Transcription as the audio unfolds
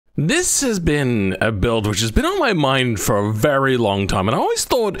This has been a build which has been on my mind for a very long time, and I always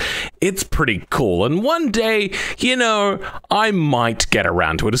thought it's pretty cool. And one day, you know, I might get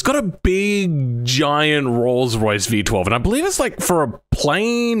around to it. It's got a big, giant Rolls-Royce V12, and I believe it's like for a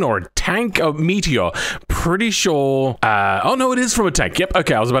plane or a tank, a Meteor. Pretty sure. Oh no, it is from a tank. Yep.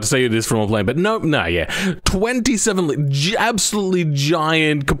 Okay, I was about to say it is from a plane, but nope. No, yeah. 27, absolutely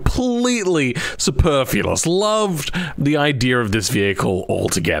giant, completely superfluous. Loved the idea of this vehicle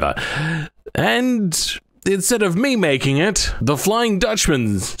altogether. And instead of me making it, the Flying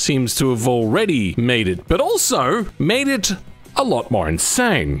Dutchman seems to have already made it, but also made it a lot more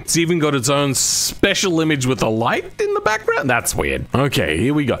insane. It's even got its own special image with a light in the background. That's weird. Okay,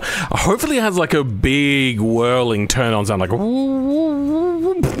 here we go. Hopefully it has like a big whirling turn on sound, like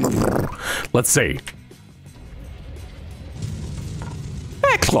let's see.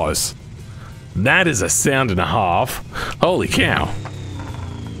 That close. That is a sound and a half. Holy cow.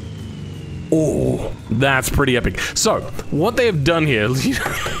 Oh, that's pretty epic. So, what they have done here,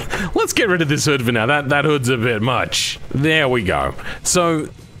 let's get rid of this hood for now. That hood's a bit much. There we go. So,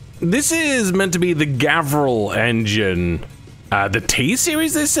 this is meant to be the Gavril engine, the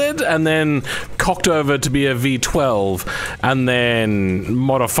T-Series, they said, and then cocked over to be a V12, and then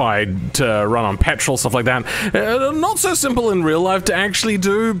modified to run on petrol, stuff like that. Not so simple in real life to actually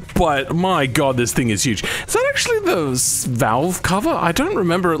do, but my god, this thing is huge. Is that actually the valve cover? I don't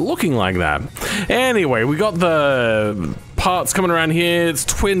remember it looking like that. Anyway, we got the parts coming around here. It's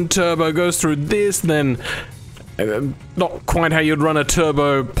twin turbo, goes through this, then not quite how you'd run a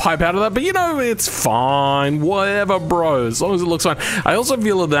turbo pipe out of that, but you know, it's fine. Whatever, bro. As long as it looks fine. I also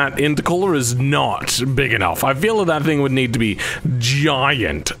feel that intercooler is not big enough. I feel that thing would need to be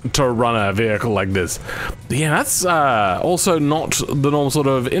giant to run a vehicle like this. Yeah, that's also not the normal sort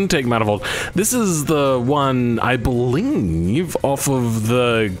of intake manifold. This is the one, I believe, off of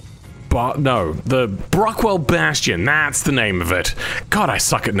the the Brockwell Bastion, that's the name of it. God, I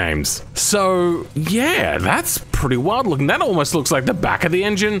suck at names. So, yeah, that's pretty wild looking. That almost looks like the back of the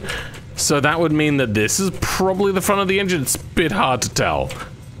engine. So that would mean that this is probably the front of the engine. It's a bit hard to tell.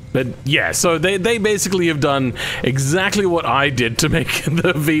 But yeah, so they basically have done exactly what I did to make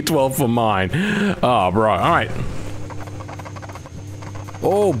the V12 for mine. Oh, bro, alright.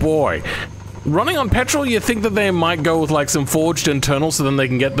 Oh, boy. Running on petrol, you think that they might go with like some forged internals so then they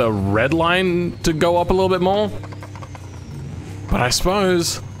can get the red line to go up a little bit more? But I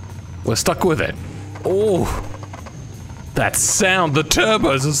suppose we're stuck with it. Oh, that sound, the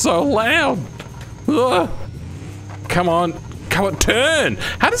turbos are so loud. Ugh. Come on, turn.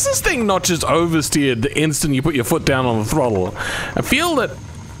 How does this thing not just oversteer the instant you put your foot down on the throttle? I feel that,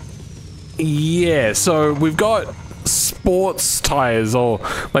 yeah, so we've got sports tires or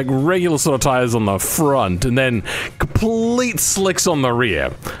like regular sort of tires on the front and then complete slicks on the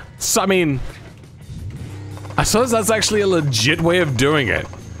rear. So I mean, I suppose that's actually a legit way of doing it,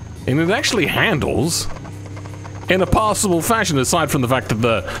 and it actually handles in a passable fashion, aside from the fact that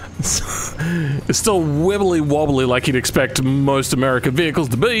the it's still wibbly wobbly like you'd expect most American vehicles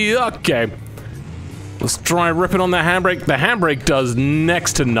to be. Okay, let's try ripping on the handbrake. The handbrake does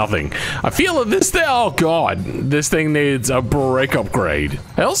next to nothing. I feel that this thing, oh god, this thing needs a brake upgrade.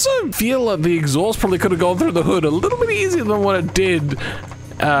 I also feel that the exhaust probably could have gone through the hood a little bit easier than what it did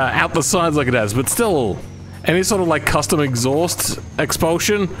out the sides like it has, but still, any sort of like custom exhaust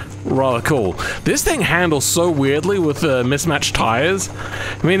expulsion, rather cool. This thing handles so weirdly with mismatched tires.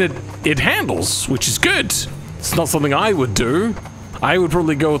 I mean, it handles, which is good. It's not something I would do. I would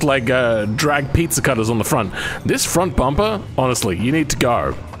probably go with like drag pizza cutters on the front. This front bumper, honestly, you need to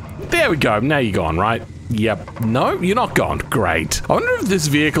go. There we go, now you're gone, right? Yep. No, you're not gone. Great. I wonder if this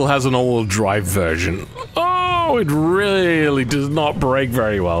vehicle has an all-wheel drive version. Oh, it really does not brake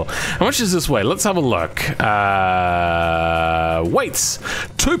very well. How much does this weigh? Let's have a look. Weights.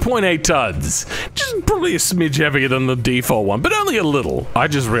 2.8 tons. Just probably a smidge heavier than the default one, but only a little. I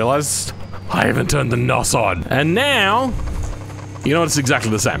just realized I haven't turned the NOS on. And now, you know, it's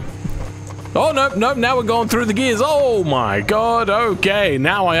exactly the same. Oh, no, no, now we're going through the gears. Oh my god, okay,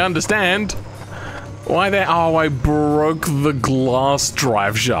 now I understand. Why there? Oh, I broke the glass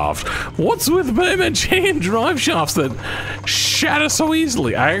drive shaft. What's with BeamNG and drive shafts that shatter so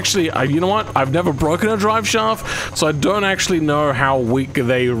easily? You know what? I've never broken a drive shaft, so I don't actually know how weak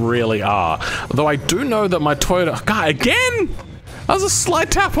they really are. Though I do know that my Toyota... God, again? That was a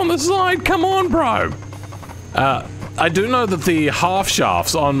slight tap on the side. Come on, bro. I do know that the half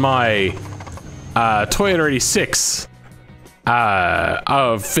shafts on my Toyota 86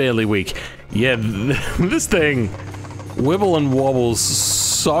 are fairly weak. Yeah, this thing wibble and wobbles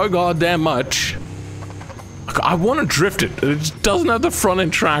so goddamn much. I want to drift it. It just doesn't have the front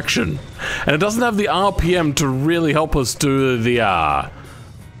end traction. And it doesn't have the RPM to really help us do the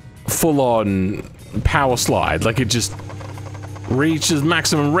full-on power slide. Like, it just reaches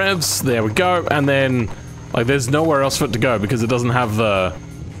maximum revs. There we go. And then, like, there's nowhere else for it to go because it doesn't have the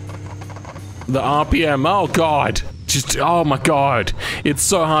RPM. Oh, God. Just, oh my God, it's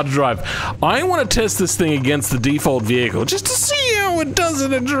so hard to drive. I want to test this thing against the default vehicle just to see how it does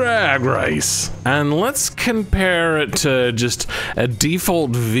in a drag race. And let's compare it to just a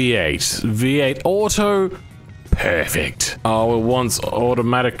default V8. V8 Auto, perfect. Oh, it wants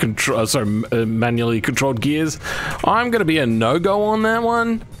automatic control, manually controlled gears. I'm gonna be a no-go on that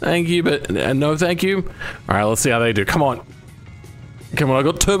one. Thank you, but no thank you. All right, let's see how they do. Come on. Come on, I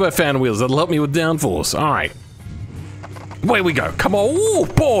got turbofan wheels. That'll help me with downforce. All right. Away we go. Come on. Oh,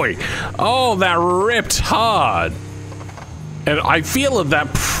 boy. Oh, that ripped hard. And I feel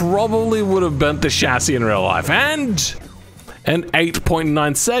that probably would have bent the chassis in real life. And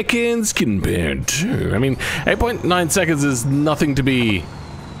 8.9 seconds compared to... I mean, 8.9 seconds is nothing to be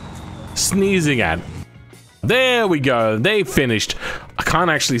sneezing at. There we go. They finished. I can't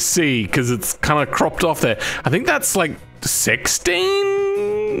actually see because it's kind of cropped off there. I think that's like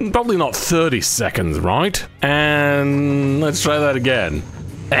 16? Probably not 30 seconds, right? And let's try that again.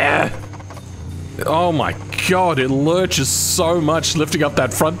 Oh my God, it lurches so much lifting up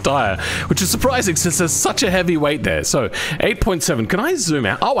that front tire, which is surprising since there's such a heavy weight there. So 8.7, can I zoom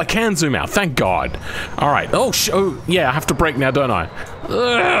out? Oh, I can zoom out, thank God. All right, oh yeah, I have to brake now, don't I?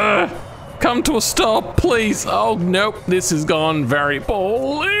 Come to a stop, please. Oh, nope, this has gone very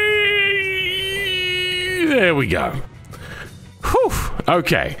poorly. There we go. Whew,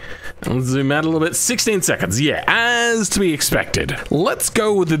 okay. Let's zoom out a little bit. 16 seconds, yeah, as to be expected. Let's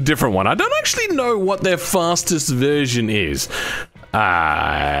go with a different one. I don't actually know what their fastest version is.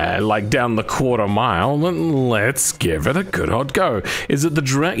 Like down the quarter mile. Let's give it a good hot go. Is it the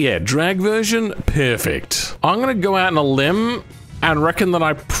drag? Yeah, drag version? Perfect. I'm gonna go out on a limb and reckon that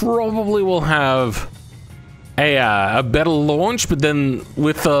I probably will have a better launch, but then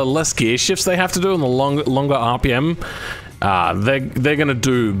with the less gear shifts they have to do and the longer RPM, they're gonna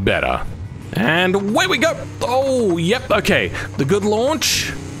do better. And away we go! Oh, yep, okay. The good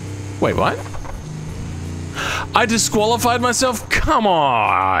launch. Wait, what? I disqualified myself? Come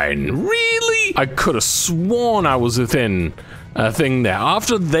on! Really? I could have sworn I was within a thing there.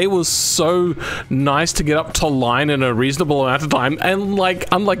 After they were so nice to get up to line in a reasonable amount of time, and like,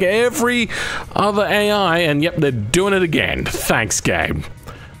 unlike every other AI, and yep, they're doing it again. Thanks, game.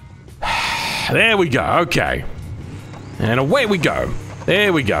 There we go, okay. And away we go.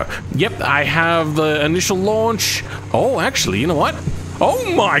 There we go. Yep, I have the initial launch. Oh, actually, you know what?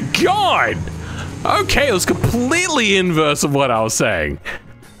 Oh my God! Okay, it was completely inverse of what I was saying.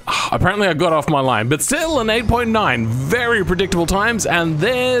 Apparently I got off my line, but still an 8.9. Very predictable times, and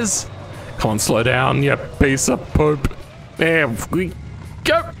there's... Come on, slow down, you piece of poop. There we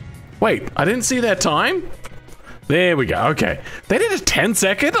go. Wait, I didn't see that time? There we go, okay. They did a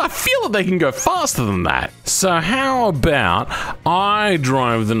 10-second? I feel that they can go faster than that. So how about I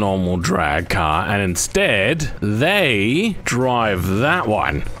drive the normal drag car, and instead, they drive that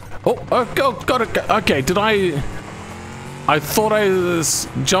one. Oh, got it. Okay, did I thought I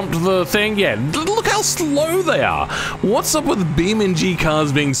jumped the thing. Yeah, look how slow they are. What's up with BeamNG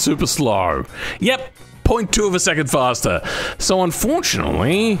cars being super slow? Yep, 0.2 of a second faster. So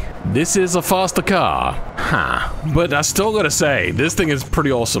unfortunately, this is a faster car. Huh. But I still gotta say, this thing is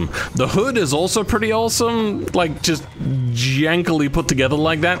pretty awesome. The hood is also pretty awesome, like just jankily put together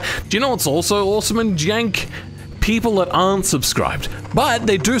like that. Do you know what's also awesome in jank? People that aren't subscribed, but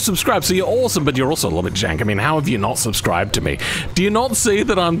they do subscribe, so you're awesome, but you're also a little bit jank. I mean, how have you not subscribed to me? Do you not see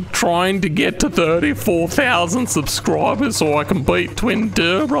that I'm trying to get to 34,000 subscribers so I can beat Twin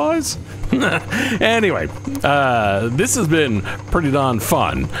Turbos? Anyway, this has been pretty darn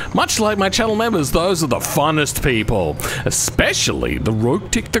fun. Much like my channel members, those are the funnest people, especially the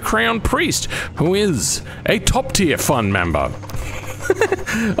Rogue-Tick the Crown Priest, who is a top-tier fun member.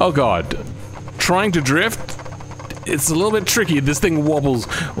 Oh God, trying to drift? It's a little bit tricky. This thing wobbles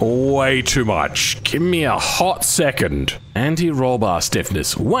way too much. Give me a hot second. Anti-roll bar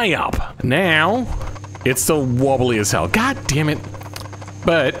stiffness way up. Now, it's still wobbly as hell. God damn it.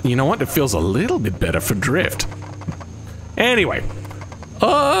 But, you know what? It feels a little bit better for drift. Anyway.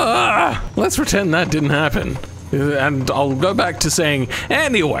 Let's pretend that didn't happen. And I'll go back to saying,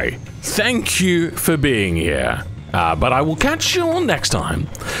 anyway, thank you for being here. But I will catch you all next time.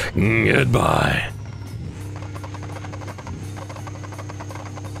 Goodbye.